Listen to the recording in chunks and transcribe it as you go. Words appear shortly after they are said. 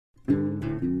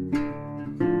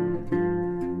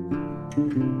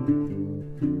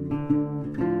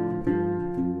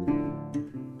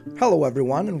Hello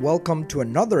everyone and welcome to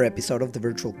another episode of the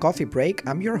Virtual Coffee Break.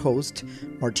 I'm your host,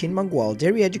 Martin Mangual,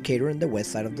 dairy educator in the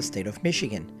west side of the state of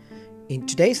Michigan. In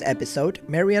today's episode,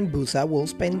 Marianne Busa will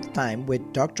spend time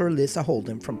with Dr. Lisa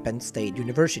Holden from Penn State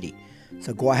University.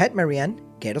 So go ahead, Marianne,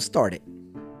 get us started.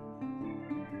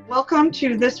 Welcome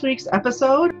to this week's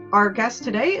episode. Our guest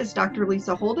today is Dr.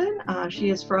 Lisa Holden. She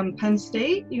is from Penn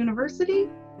State University.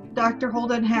 Dr.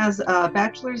 Holden has a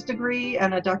bachelor's degree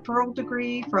and a doctoral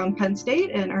degree from Penn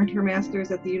State and earned her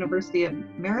master's at the University of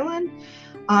Maryland.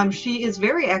 She is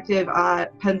very active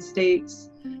at Penn State's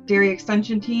dairy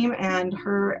extension team, and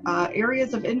her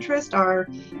areas of interest are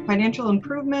financial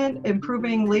improvement,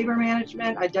 improving labor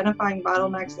management, identifying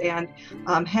bottlenecks, and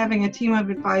having a team of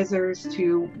advisors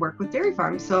to work with dairy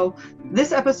farms. So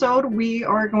this episode, we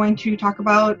are going to talk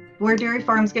about where dairy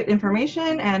farms get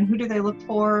information and who do they look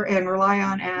for and rely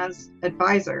on as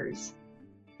advisors.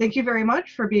 Thank you very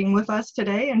much for being with us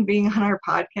today and being on our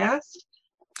podcast.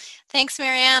 Thanks,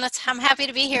 Marianne. I'm happy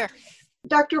to be here.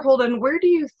 Dr. Holden, where do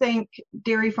you think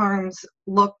dairy farms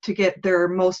look to get their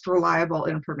most reliable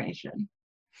information?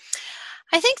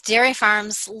 I think dairy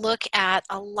farms look at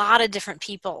a lot of different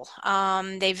people.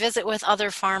 They visit with other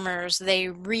farmers, they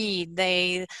read,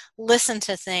 they listen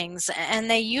to things, and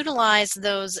they utilize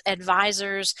those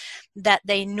advisors that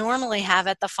they normally have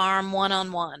at the farm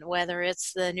one-on-one, whether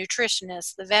it's the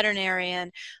nutritionist, the veterinarian,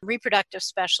 reproductive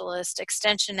specialist,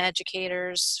 extension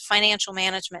educators, financial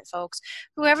management folks,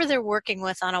 whoever they're working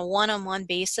with on a one-on-one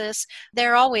basis.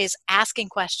 They're always asking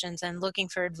questions and looking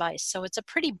for advice. So it's a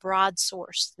pretty broad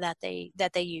source that they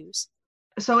use.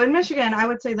 So in Michigan, I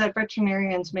would say that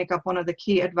veterinarians make up one of the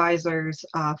key advisors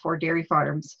for dairy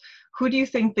farms. Who do you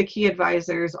think the key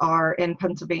advisors are in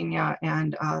Pennsylvania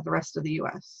and the rest of the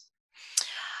U.S.?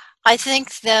 I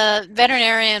think the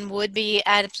veterinarian would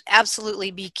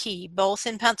absolutely be key, both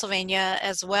in Pennsylvania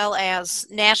as well as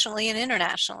nationally and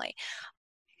internationally.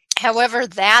 However,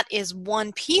 that is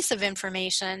one piece of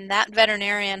information. That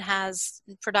veterinarian has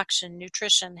production,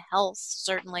 nutrition, health,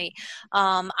 certainly,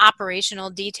 operational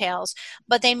details,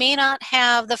 but they may not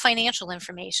have the financial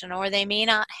information, or they may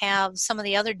not have some of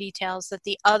the other details that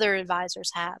the other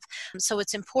advisors have. So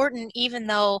it's important, even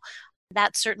though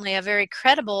that's certainly a very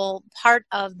credible part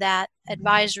of that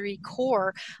advisory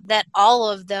core, that all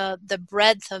of the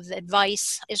breadth of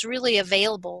advice is really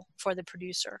available for the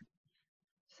producer.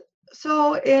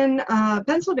 So in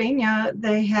Pennsylvania,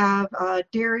 they have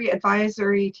dairy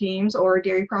advisory teams or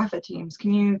dairy profit teams.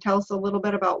 Can you tell us a little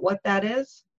bit about what that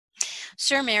is?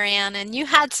 Sure, Marianne, and you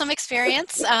had some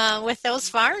experience with those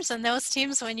farms and those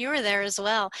teams when you were there as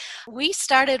well. We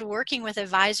started working with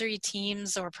advisory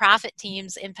teams or profit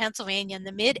teams in Pennsylvania in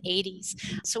the mid-'80s.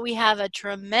 So we have a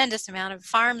tremendous amount of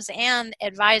farms and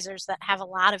advisors that have a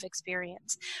lot of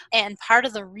experience. And part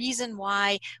of the reason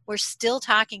why we're still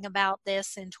talking about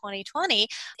this in 2020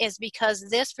 is because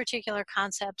this particular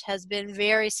concept has been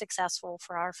very successful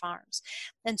for our farms.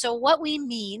 And so what we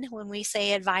mean when we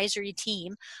say advisory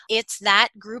team, it's that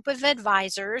group of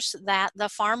advisors that the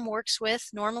farm works with,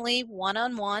 normally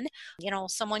one-on-one. You know,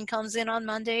 someone comes in on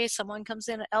Monday, someone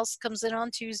else comes in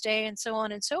on Tuesday, and so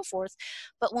on and so forth.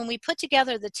 But when we put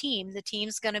together the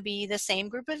team's going to be the same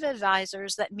group of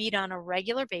advisors that meet on a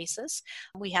regular basis.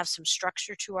 We have some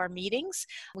structure to our meetings,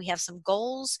 we have some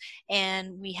goals,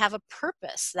 and we have a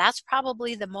purpose. That's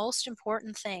probably the most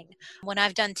important thing. When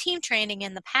I've done team training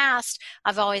in the past,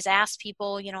 I've always asked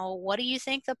people, what do you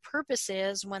think the purpose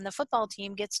is when the football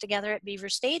team gets together at Beaver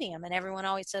Stadium? And everyone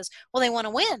always says, well, they want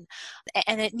to win.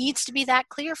 And it needs to be that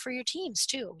clear for your teams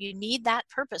too. You need that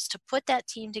purpose to put that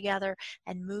team together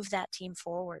and move that team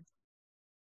forward.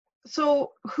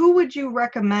 So who would you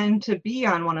recommend to be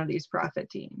on one of these profit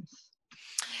teams?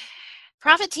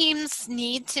 Profit teams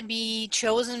need to be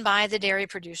chosen by the dairy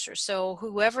producer. So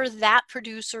whoever that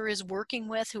producer is working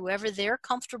with, whoever they're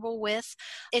comfortable with,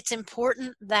 it's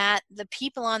important that the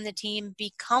people on the team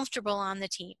be comfortable on the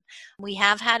team. We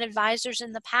have had advisors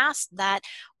in the past that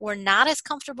were not as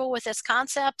comfortable with this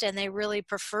concept and they really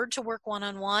preferred to work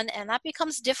one-on-one, and that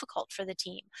becomes difficult for the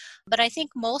team. But I think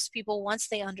most people, once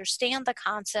they understand the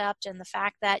concept and the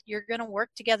fact that you're going to work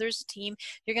together as a team,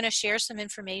 you're going to share some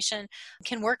information,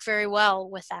 can work very well well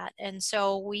with that. And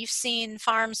so we've seen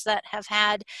farms that have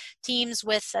had teams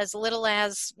with as little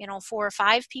as 4 or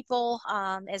 5 people,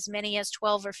 as many as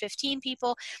 12 or 15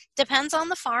 people. Depends on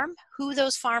the farm, who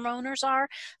those farm owners are.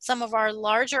 Some of our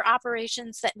larger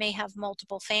operations that may have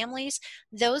multiple families,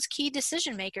 those key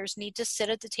decision makers need to sit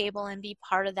at the table and be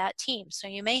part of that team. So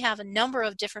you may have a number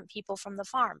of different people from the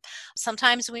farm.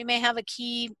 Sometimes we may have a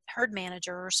key herd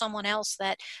manager or someone else,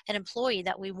 that an employee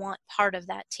that we want part of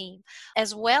that team,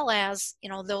 as well as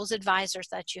those advisors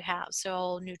that you have.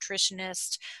 So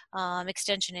nutritionists,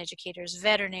 extension educators,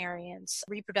 veterinarians,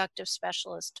 reproductive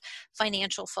specialists,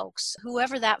 financial folks,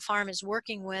 whoever that farm is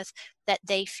working with that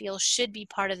they feel should be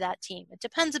part of that team. It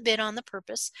depends a bit on the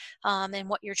purpose and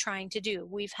what you're trying to do.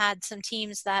 We've had some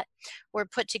teams that were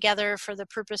put together for the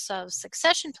purpose of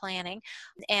succession planning,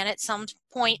 and at some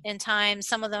point in time,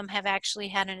 some of them have actually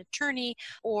had an attorney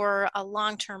or a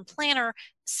long-term planner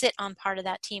sit on part of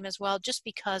that team as well, just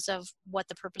because of what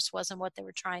the purpose was and what they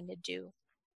were trying to do.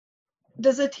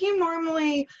 Does a team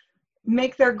normally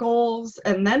make their goals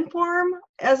and then form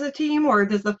as a team, or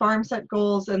does the farm set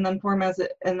goals and then form as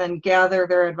it and then gather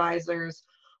their advisors?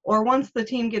 Or once the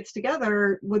team gets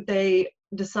together, would they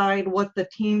decide what the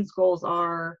team's goals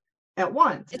are at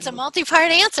once? It's a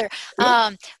multi-part answer.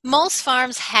 Most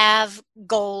farms have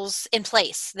goals in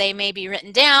place. They may be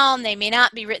written down, they may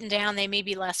not be written down, they may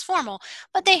be less formal,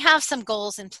 but they have some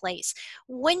goals in place.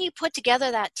 When you put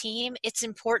together that team, it's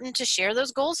important to share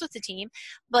those goals with the team,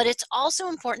 but it's also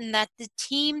important that the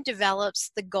team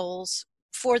develops the goals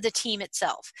for the team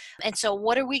itself. And so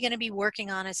what are we going to be working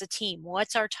on as a team?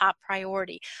 What's our top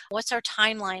priority? What's our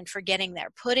timeline for getting there?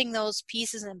 Putting those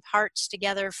pieces and parts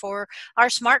together for our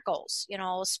SMART goals,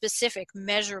 specific,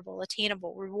 measurable,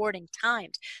 attainable, rewarding,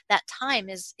 timed. That time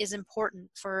is important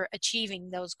for achieving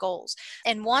those goals.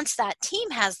 And once that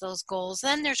team has those goals,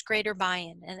 then there's greater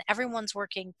buy-in and everyone's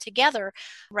working together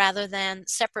rather than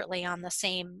separately on the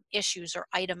same issues or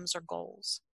items or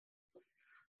goals.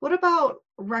 What about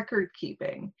record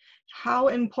keeping? How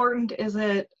important is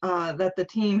it that the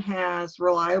team has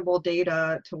reliable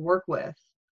data to work with?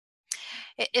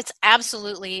 It's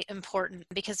absolutely important,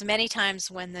 because many times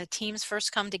when the teams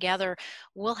first come together,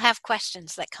 we'll have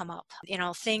questions that come up.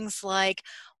 Things like,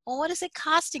 well, what is it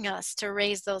costing us to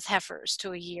raise those heifers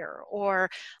to a year? Or,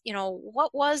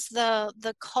 what was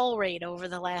the cull rate over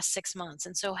the last 6 months?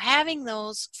 And so having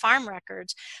those farm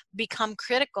records become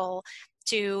critical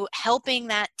to helping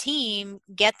that team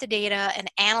get the data and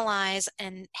analyze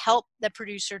and help the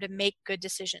producer to make good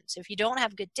decisions. If you don't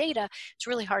have good data, it's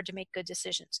really hard to make good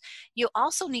decisions. You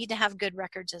also need to have good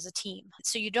records as a team.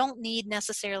 So you don't need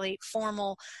necessarily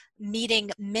formal meeting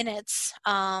minutes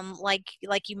like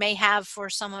you may have for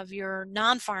some of your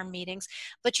non-farm meetings,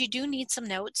 but you do need some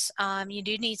notes. You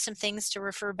do need some things to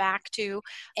refer back to,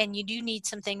 and you do need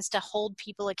some things to hold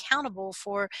people accountable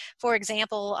for. For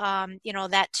example,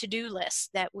 that to-do list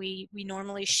that we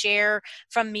normally share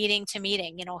from meeting to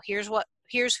meeting.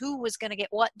 Here's who was going to get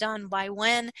what done by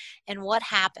when and what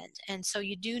happened. And so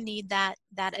you do need that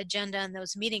agenda and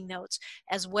those meeting notes,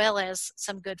 as well as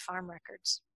some good farm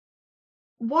records.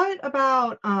 What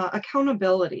about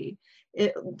accountability?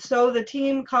 So the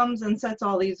team comes and sets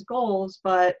all these goals,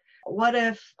 but what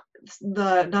if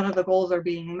none of the goals are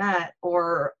being met,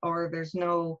 or there's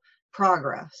no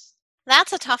progress?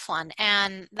 That's a tough one.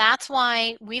 And that's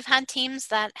why we've had teams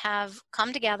that have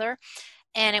come together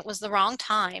and it was the wrong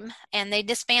time and they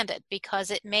disbanded, because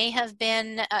it may have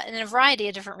been in a variety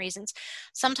of different reasons.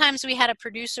 Sometimes we had a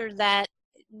producer that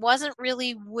wasn't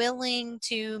really willing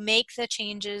to make the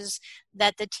changes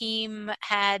that the team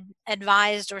had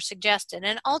advised or suggested.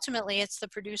 And ultimately, it's the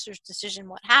producer's decision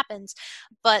what happens.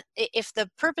 But if the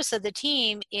purpose of the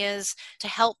team is to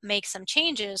help make some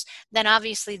changes, then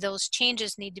obviously those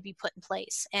changes need to be put in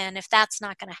place. And if that's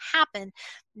not going to happen,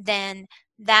 then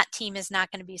that team is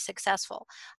not going to be successful.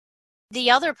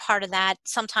 The other part of that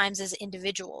sometimes is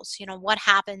individuals. What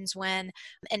happens when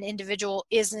an individual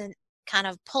isn't kind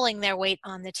of pulling their weight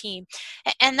on the team,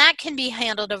 and that can be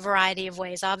handled a variety of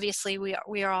ways. Obviously,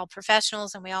 we are all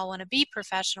professionals and we all want to be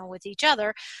professional with each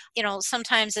other.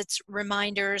 Sometimes it's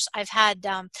reminders. I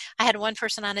had one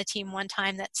person on a team one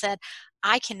time that said,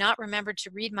 I cannot remember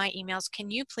to read my emails. Can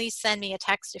you please send me a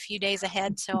text a few days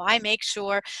ahead so I make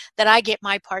sure that I get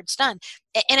my parts done?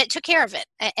 And it took care of it.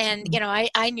 And,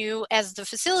 I knew as the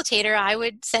facilitator, I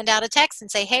would send out a text and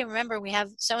say, hey, remember, we have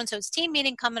so-and-so's team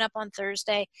meeting coming up on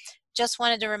Thursday. Just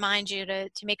wanted to remind you to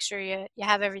make sure you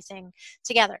have everything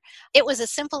together. It was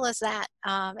as simple as that.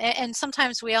 And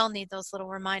sometimes we all need those little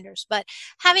reminders. But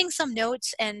having some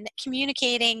notes and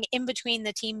communicating in between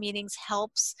the team meetings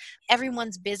helps.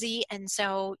 Everyone's busy, and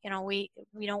so, we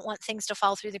don't want things to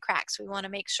fall through the cracks. We want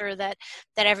to make sure that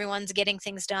everyone's getting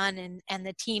things done, and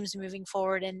the team's moving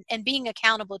forward, and being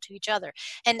accountable to each other.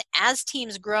 And as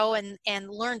teams grow and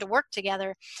learn to work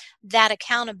together, that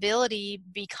accountability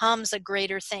becomes a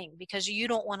greater thing, because you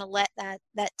don't want to let that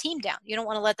team down. You don't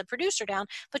want to let the producer down,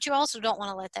 but you also don't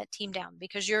want to let that team down,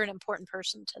 because you're an important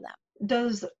person to them.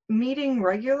 Does meeting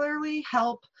regularly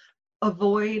help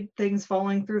avoid things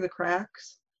falling through the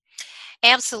cracks?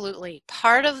 Absolutely.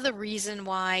 Part of the reason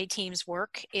why teams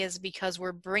work is because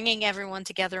we're bringing everyone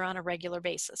together on a regular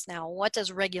basis. Now, what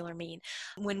does regular mean?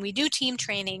 When we do team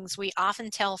trainings, we often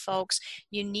tell folks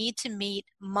you need to meet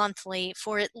monthly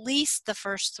for at least the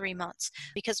first 3 months,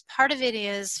 because part of it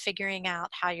is figuring out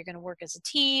how you're going to work as a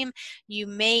team. You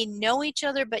may know each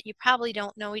other, but you probably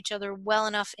don't know each other well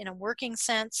enough in a working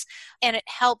sense, and it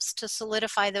helps to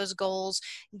solidify those goals,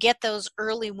 get those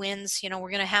early wins. We're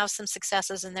going to have some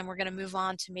successes, and then we're going to move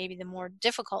on to maybe the more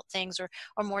difficult things, or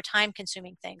more time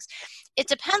consuming things. It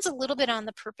depends a little bit on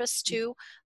the purpose too.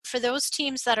 For those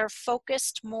teams that are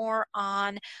focused more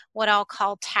on what I'll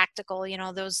call tactical,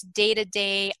 those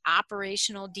day-to-day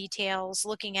operational details,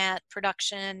 looking at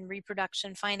production,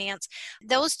 reproduction, finance,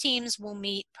 those teams will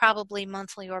meet probably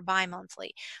monthly or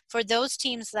bi-monthly. For those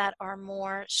teams that are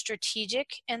more strategic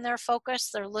in their focus,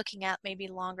 they're looking at maybe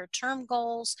longer term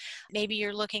goals. Maybe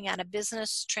you're looking at a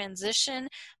business transition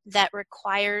that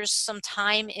requires some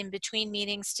time in between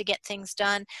meetings to get things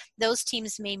done. Those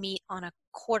teams may meet on a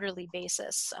quarterly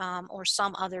basis, or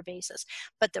some other basis,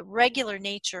 but the regular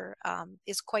nature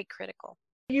is quite critical.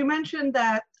 You mentioned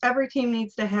that every team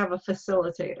needs to have a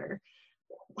facilitator.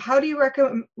 How do you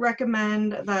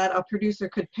recommend that a producer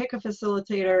could pick a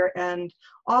facilitator, and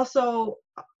also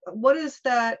what is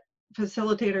that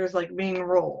facilitator's main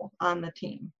role on the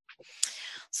team?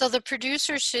 So the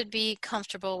producer should be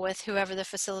comfortable with whoever the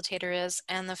facilitator is,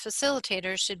 and the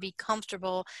facilitator should be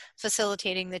comfortable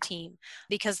facilitating the team,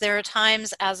 because there are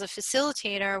times as a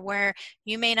facilitator where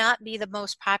you may not be the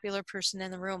most popular person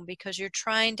in the room, because you're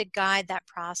trying to guide that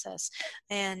process,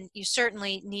 and you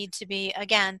certainly need to be,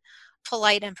 again,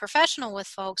 polite and professional with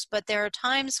folks. But there are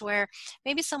times where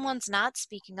maybe someone's not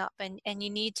speaking up, and you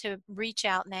need to reach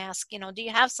out and ask, do you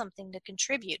have something to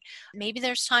contribute? Maybe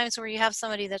there's times where you have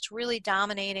somebody that's really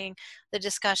dominating the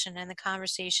discussion and the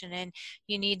conversation, and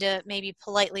you need to maybe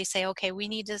politely say, okay, we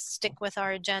need to stick with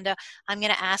our agenda. I'm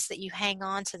going to ask that you hang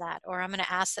on to that, or I'm going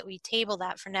to ask that we table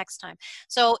that for next time.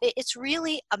 So it's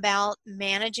really about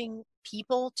managing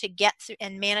people to get through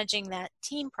and managing that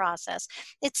team process.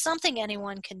 It's something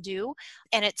anyone can do,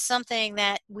 and it's something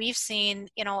that we've seen,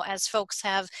 as folks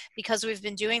have, because we've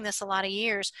been doing this a lot of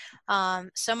years.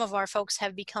 Some of our folks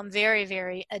have become very,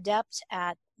 very adept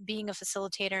at being a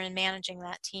facilitator and managing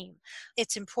that team.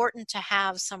 It's important to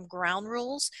have some ground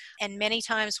rules, and many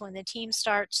times when the team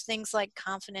starts, things like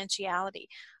confidentiality,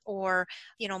 or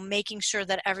making sure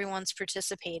that everyone's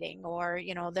participating, or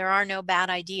there are no bad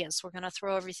ideas, we're going to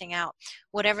throw everything out,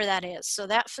 whatever that is. So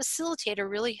that facilitator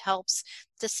really helps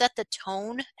to set the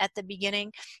tone at the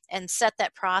beginning and set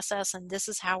that process, and this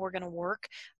is how we're going to work,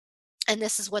 and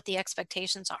this is what the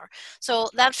expectations are. So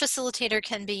that facilitator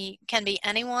can be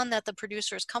anyone that the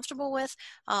producer is comfortable with,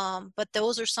 but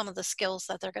those are some of the skills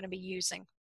that they're going to be using.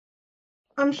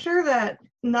 I'm sure that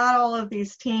not all of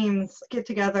these teams get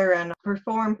together and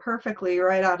perform perfectly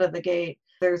right out of the gate.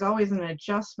 There's always an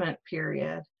adjustment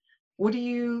period. What do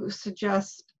you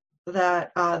suggest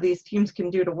that these teams can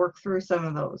do to work through some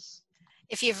of those?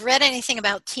 If you've read anything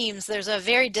about teams, there's a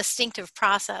very distinctive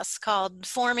process called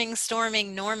forming,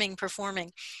 storming, norming,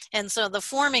 performing. And so the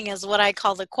forming is what I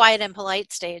call the quiet and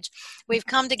polite stage. We've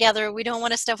come together, we don't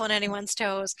want to step on anyone's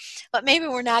toes, but maybe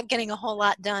we're not getting a whole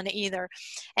lot done either.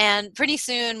 And pretty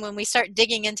soon when we start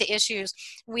digging into issues,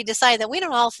 we decide that we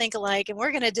don't all think alike, and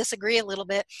we're going to disagree a little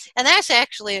bit. And that's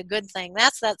actually a good thing.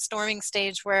 That's that storming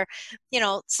stage where,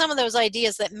 some of those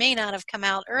ideas that may not have come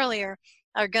out earlier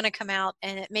are going to come out,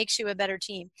 and it makes you a better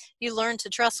team. You learn to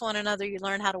trust one another. You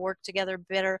learn how to work together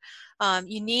better.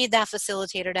 You need that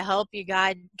facilitator to help you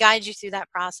guide you through that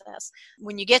process.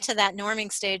 When you get to that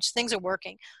norming stage, things are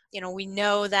working. We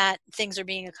know that things are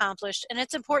being accomplished, and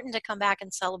it's important to come back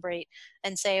and celebrate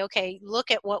and say, okay,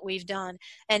 look at what we've done.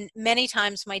 And many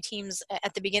times my teams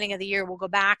at the beginning of the year will go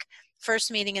back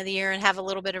first meeting of the year and have a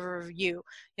little bit of a review.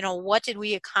 What did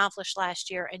we accomplish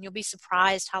last year? And you'll be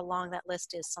surprised how long that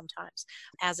list is sometimes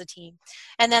as a team.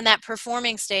 And then that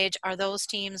performing stage are those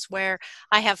teams where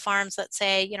I have farms that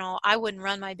say, I wouldn't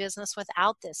run my business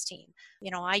without this team.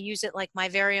 I use it like my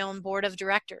very own board of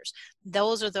directors.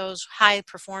 Those are those high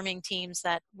performing performing teams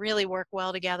that really work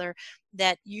well together,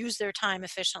 that use their time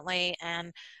efficiently,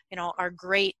 and are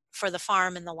great for the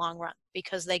farm in the long run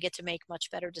because they get to make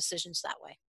much better decisions that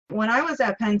way. When I was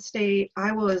at Penn State,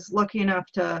 I was lucky enough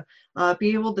to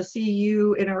be able to see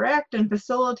you interact and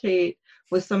facilitate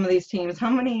with some of these teams. How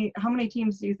many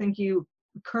teams do you think you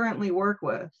currently work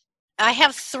with? I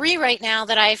have 3 right now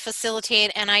that I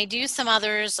facilitate, and I do some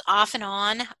others off and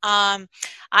on.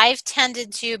 I've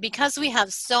tended to, because we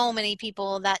have so many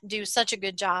people that do such a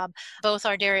good job, both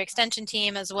our dairy extension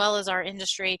team as well as our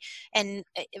industry, and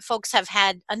folks have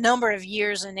had a number of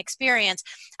years in experience.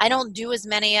 I don't do as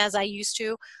many as I used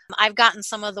to. I've gotten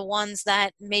some of the ones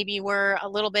that maybe were a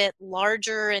little bit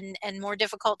larger and more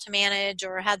difficult to manage,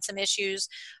 or had some issues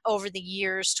over the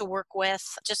years to work with,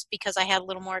 just because I had a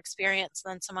little more experience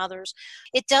than some others.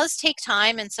 It does take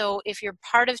time, and so if you're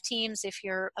part of teams, if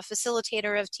you're a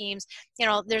facilitator of teams,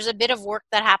 there's a bit of work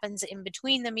that happens in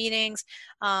between the meetings.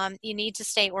 You need to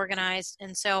stay organized,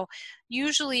 and so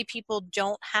usually people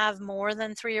don't have more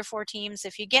than 3 or 4 teams.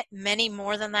 If you get many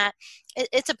more than that,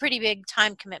 it's a pretty big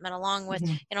time commitment, along with,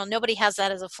 nobody has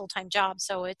that as a full-time job,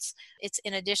 so it's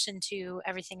in addition to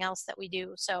everything else that we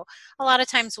do. So a lot of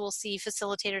times we'll see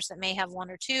facilitators that may have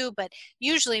 1 or 2, but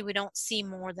usually we don't see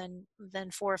more than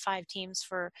 4 or 5 teams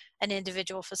for an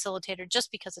individual facilitator,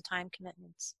 just because of time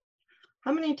commitments.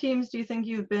 How many teams do you think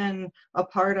you've been a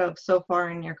part of so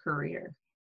far in your career?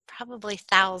 Probably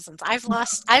thousands. I've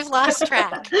lost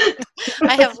track.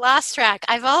 I have lost track.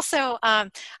 I've also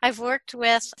I've worked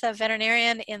with a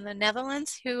veterinarian in the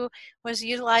Netherlands who was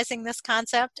utilizing this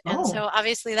concept, and so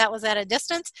obviously that was at a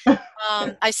distance.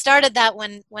 I started that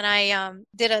when I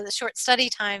did a short study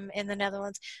time in the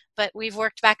Netherlands, but we've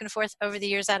worked back and forth over the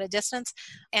years at a distance.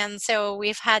 And so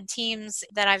we've had teams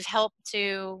that I've helped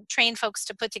to train folks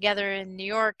to put together in New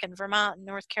York and Vermont and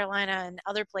North Carolina and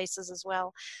other places as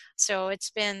well. So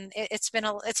it's been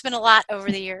a lot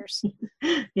over the years.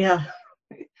 Yeah.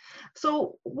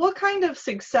 So what kind of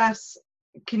success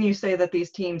can you say that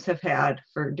these teams have had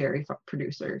for dairy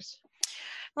producers?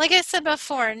 Like I said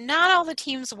before, not all the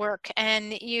teams work,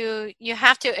 and you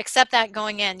have to accept that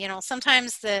going in.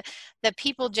 Sometimes the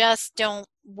people just don't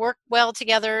work well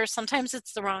together. Sometimes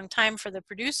it's the wrong time for the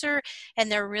producer, and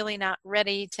they're really not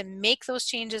ready to make those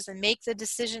changes and make the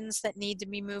decisions that need to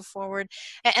be moved forward.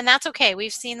 And that's okay.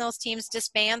 We've seen those teams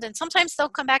disband, and sometimes they'll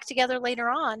come back together later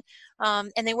on,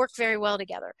 and they work very well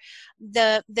together.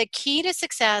 The key to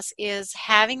success is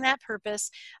having that purpose,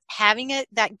 having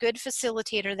that good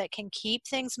facilitator that can keep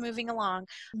things moving along.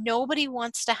 Nobody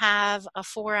wants to have a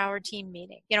 4-hour team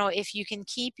meeting. If you can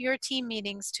keep your team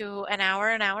meetings to an hour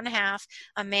and a half,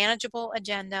 a manageable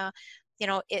agenda,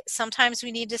 sometimes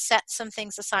we need to set some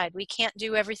things aside. We can't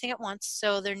do everything at once,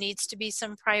 so there needs to be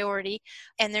some priority,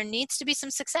 and there needs to be some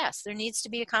success. There needs to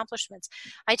be accomplishments.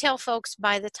 I tell folks,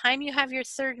 by the time you have your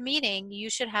 3rd meeting, you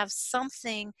should have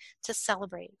something to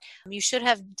celebrate. You should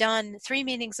have done 3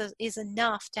 meetings is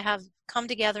enough to have come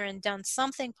together and done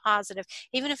something positive,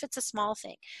 even if it's a small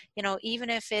thing. Even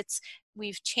if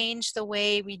we've changed the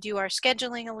way we do our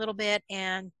scheduling a little bit,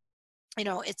 and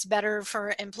it's better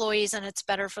for employees and it's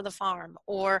better for the farm.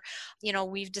 Or,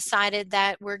 we've decided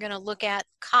that we're going to look at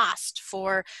cost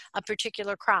for a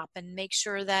particular crop and make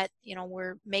sure that,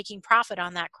 we're making profit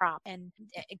on that crop. And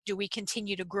do we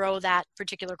continue to grow that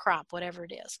particular crop, whatever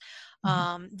it is?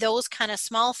 Those kind of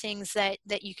small things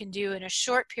that you can do in a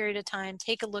short period of time,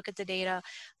 take a look at the data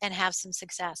and have some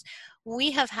success.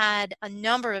 We have had a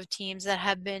number of teams that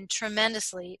have been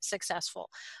tremendously successful.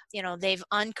 They've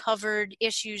uncovered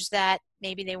issues that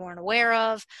maybe they weren't aware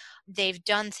of. They've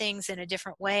done things in a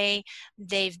different way.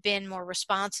 They've been more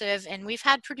responsive. And we've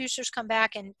had producers come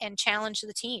back and challenge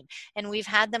the team. And we've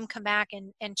had them come back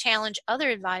and challenge other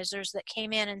advisors that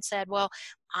came in and said, well,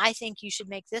 I think you should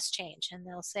make this change. And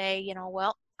they'll say,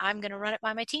 well, I'm going to run it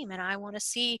by my team and I want to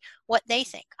see what they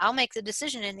think. I'll make the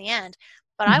decision in the end.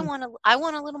 But I want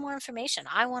a little more information.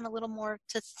 I want a little more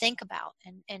to think about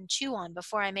and chew on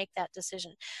before I make that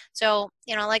decision. So,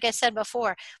 like I said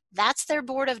before, that's their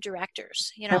board of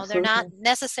directors. Absolutely. They're not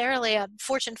necessarily a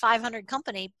Fortune 500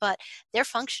 company, but they're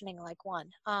functioning like one,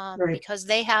 Right. because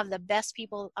they have the best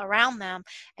people around them,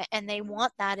 and they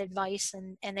want that advice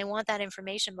and they want that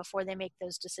information before they make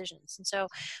those decisions. And so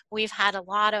we've had a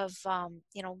lot of,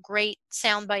 great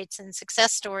sound bites and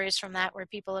success stories from that, where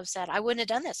people have said, I wouldn't have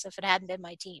done this if it hadn't been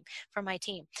my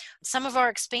team. Some of our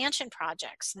expansion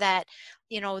projects that,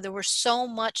 there was so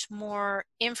much more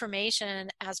information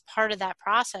as part of that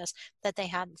process that they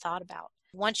hadn't thought about.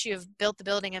 Once you've built the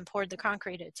building and poured the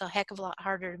concrete, it's a heck of a lot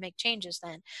harder to make changes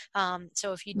then.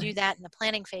 So if you do that in the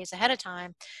planning phase ahead of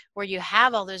time, where you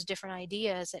have all those different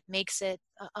ideas, it makes it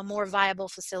a more viable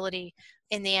facility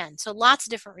in the end. So lots of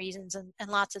different reasons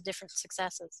and lots of different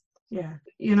successes. Yeah.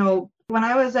 When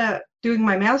I was doing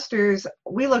my master's,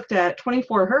 we looked at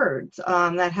 24 herds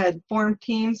that had formed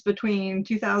teams between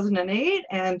 2008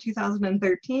 and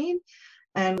 2013.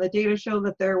 And the data showed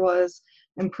that there was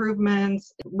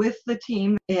improvements with the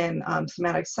team in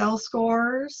somatic cell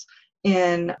scores,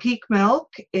 in peak milk,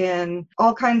 in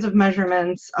all kinds of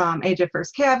measurements. Age at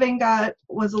first calving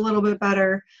was a little bit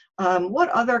better. What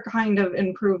other kind of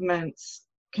improvements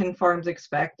can farms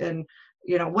expect? And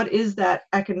what is that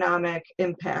economic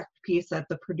impact piece that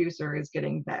the producer is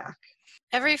getting back?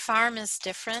 Every farm is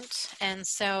different, and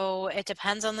so it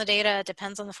depends on the data, it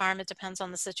depends on the farm, it depends on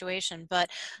the situation. But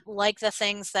like the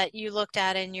things that you looked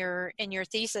at in your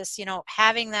thesis,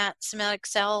 having that somatic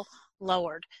cell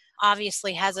lowered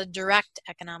obviously has a direct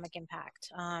economic impact.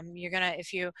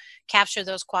 If you capture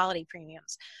those quality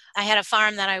premiums. I had a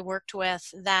farm that I worked with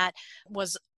that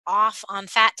was off on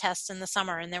fat tests in the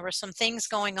summer, and there were some things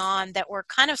going on that were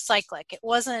kind of cyclic. It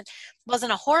wasn't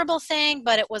a horrible thing,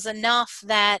 but it was enough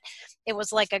that it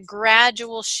was like a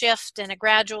gradual shift and a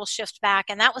gradual shift back,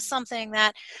 and that was something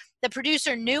that the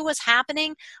producer knew was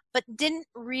happening but didn't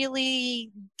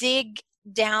really dig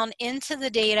down into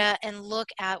the data and look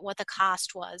at what the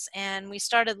cost was. And we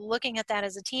started looking at that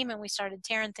as a team, and we started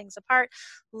tearing things apart,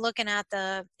 looking at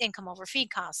the income over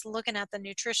feed costs, looking at the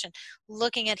nutrition,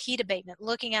 looking at heat abatement,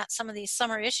 looking at some of these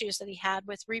summer issues that he had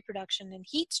with reproduction and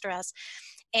heat stress,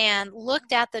 and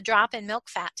looked at the drop in milk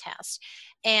fat test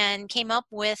and came up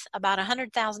with about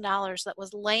 $100,000 that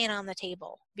was laying on the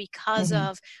table because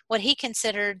of what he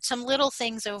considered some little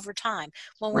things over time.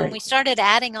 Well, when we started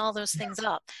adding all those things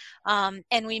up,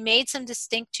 and we made some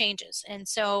distinct changes. And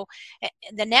so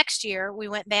the next year we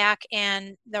went back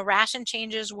and the ration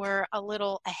changes were a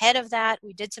little ahead of that.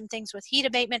 We did some things with heat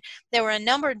abatement. There were a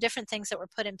number of different things that were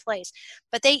put in place,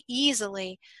 but they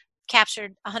easily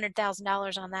captured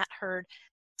 $100,000 on that herd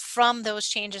from those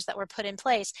changes that were put in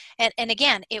place. And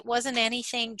again, it wasn't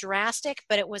anything drastic,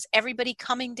 but it was everybody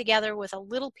coming together with a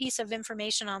little piece of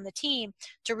information on the team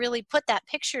to really put that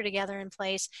picture together in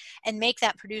place and make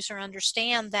that producer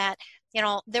understand that,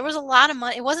 there was a lot of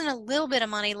money. It wasn't a little bit of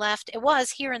money left. It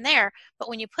was here and there, but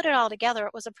when you put it all together,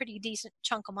 it was a pretty decent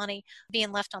chunk of money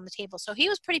being left on the table. So he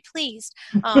was pretty pleased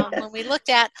when we looked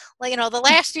at, the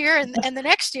last year and the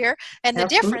next year and the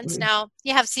difference. Now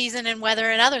you have season and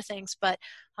weather and other things, but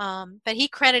he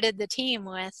credited the team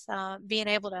with being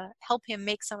able to help him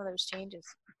make some of those changes.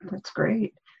 That's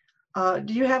great.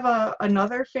 Do you have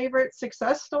another favorite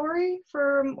success story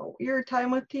from your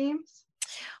time with teams?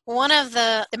 One of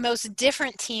the most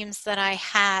different teams that I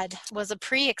had was a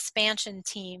pre-expansion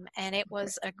team, and it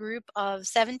was a group of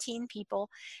 17 people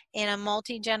in a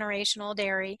multi-generational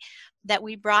dairy that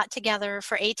we brought together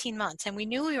for 18 months. And we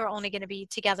knew we were only going to be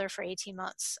together for 18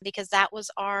 months because that was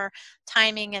our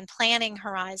timing and planning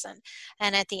horizon.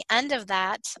 And at the end of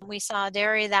that, we saw a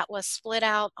dairy that was split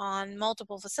out on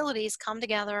multiple facilities come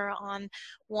together on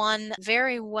one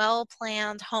very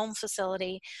well-planned home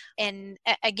facility. And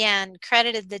again,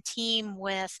 credited the team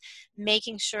with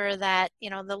making sure that,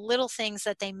 the little things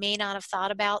that they may not have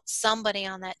thought about, somebody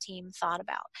on that team thought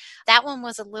about. That one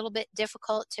was a little bit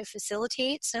difficult to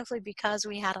facilitate simply because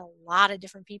we had a lot of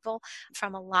different people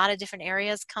from a lot of different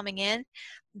areas coming in,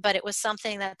 but it was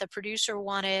something that the producer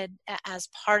wanted as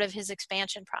part of his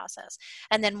expansion process.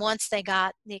 And then once they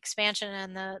got the expansion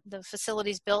and the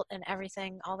facilities built and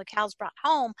everything, all the cows brought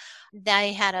home,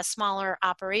 they had a smaller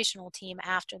operational team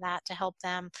after that to help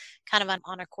them kind of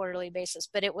on a quarterly basis.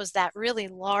 But it was that really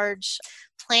large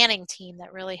planning team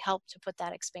that really helped to put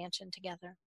that expansion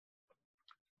together.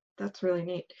 That's really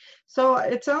neat. So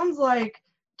it sounds like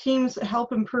teams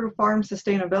help improve farm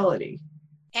sustainability.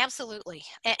 Absolutely.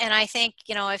 And I think,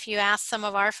 if you ask some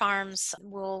of our farms,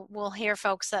 we'll hear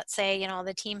folks that say,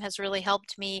 the team has really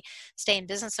helped me stay in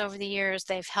business over the years.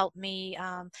 They've helped me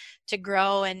to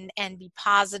grow and be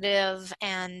positive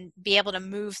and be able to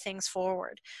move things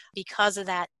forward because of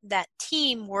that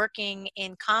team working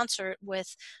in concert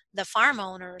with the farm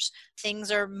owners.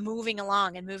 Things are moving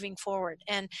along and moving forward.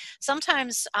 And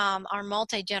sometimes our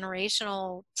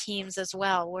multi-generational teams as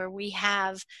well, where we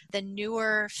have the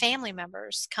newer family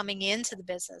members coming into the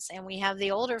business and we have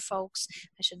the older folks,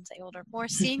 I shouldn't say older, more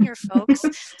senior folks.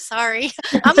 Sorry,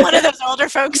 I'm one of those older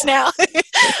folks now.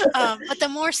 But the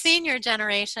more senior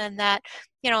generation that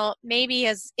maybe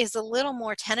is a little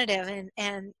more tentative,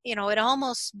 and it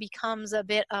almost becomes a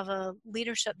bit of a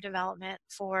leadership development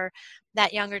for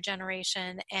that younger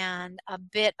generation, and a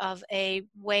bit of a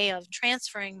way of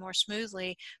transferring more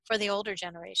smoothly for the older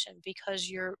generation, because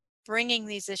you're bringing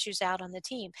these issues out on the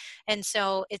team. And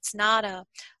so it's not a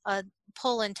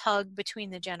pull and tug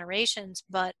between the generations,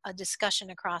 but a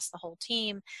discussion across the whole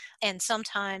team. And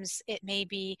sometimes it may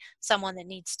be someone that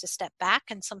needs to step back,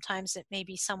 and sometimes it may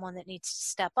be someone that needs to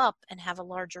step up and have a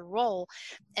larger role.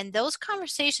 And those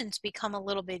conversations become a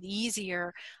little bit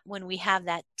easier when we have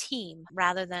that team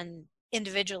rather than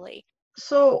individually.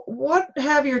 So what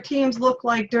have your teams looked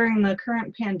like during the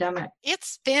current pandemic?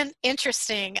 It's been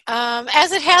interesting,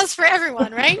 as it has for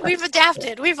everyone, right? We've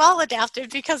adapted. We've all adapted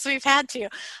because we've had to.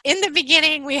 In the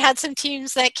beginning, we had some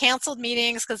teams that canceled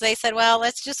meetings because they said, well,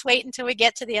 let's just wait until we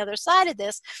get to the other side of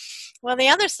this. Well, the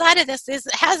other side of this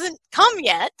hasn't come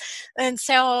yet. And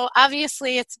so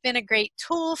obviously it's been a great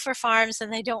tool for farms,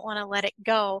 and they don't want to let it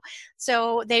go.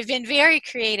 So they've been very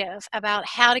creative about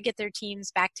how to get their teams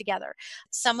back together.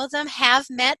 Some of them have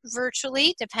met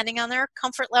virtually, depending on their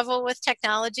comfort level with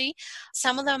technology.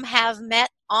 Some of them have met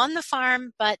on the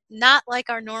farm, but not like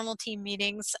our normal team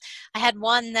meetings. I had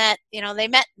one that,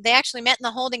 they actually met in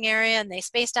the holding area, and they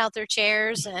spaced out their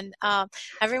chairs, and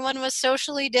everyone was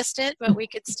socially distant, but we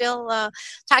could still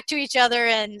talk to each other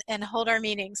and hold our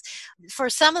meetings. For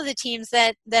some of the teams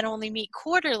that only meet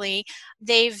quarterly,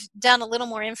 they've done a little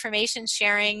more information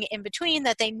sharing in between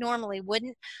that they normally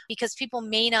wouldn't, because people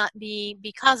may not be,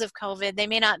 because of COVID, they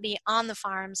may not be on the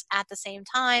farms at the same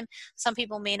time. Some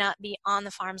people may not be on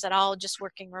the farms at all, just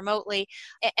working remotely.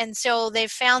 And so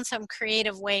they've found some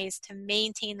creative ways to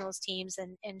maintain those teams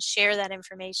and share that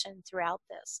information throughout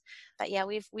this. But yeah,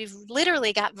 we've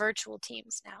literally got virtual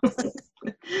teams now.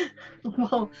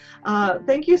 Well,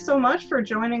 thank you so much for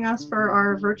joining us for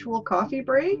our virtual coffee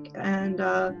break, and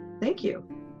thank you.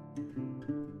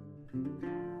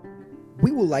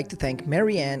 We would like to thank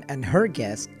Marianne and her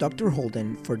guest, Dr.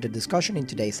 Holden, for the discussion in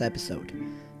today's episode.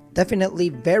 Definitely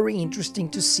very interesting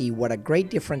to see what a great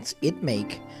difference it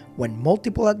makes when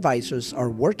multiple advisors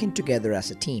are working together as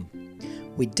a team.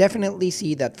 We definitely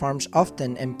see that farms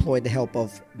often employ the help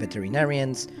of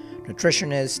veterinarians,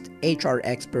 nutritionists, HR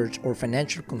experts, or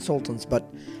financial consultants, but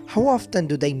how often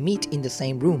do they meet in the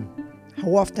same room?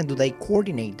 How often do they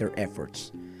coordinate their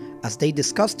efforts? As they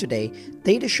discussed today,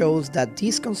 data shows that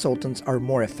these consultants are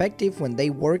more effective when they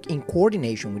work in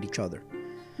coordination with each other.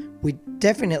 We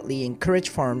definitely encourage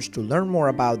farms to learn more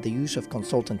about the use of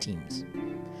consultant teams.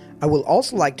 I will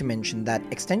also like to mention that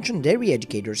Extension Dairy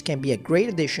Educators can be a great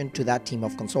addition to that team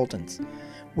of consultants.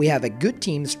 We have a good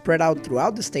team spread out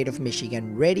throughout the state of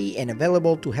Michigan, ready and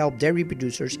available to help dairy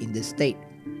producers in this state.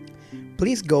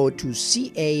 Please go to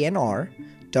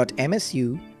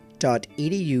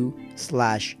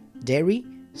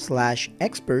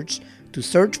canr.msu.edu/dairy/experts to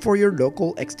search for your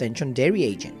local Extension Dairy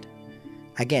agent.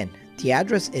 Again, the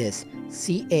address is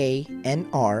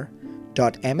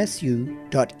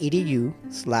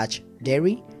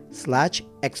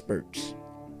canr.msu.edu/dairy/experts.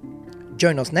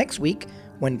 Join us next week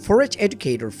when forage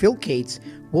educator Phil Cates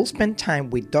will spend time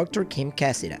with Dr. Kim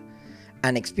Cassida,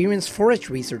 an experienced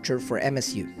forage researcher for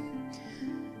MSU.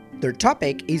 Their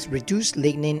topic is reduced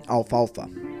lignin alfalfa.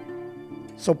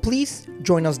 So please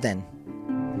join us then.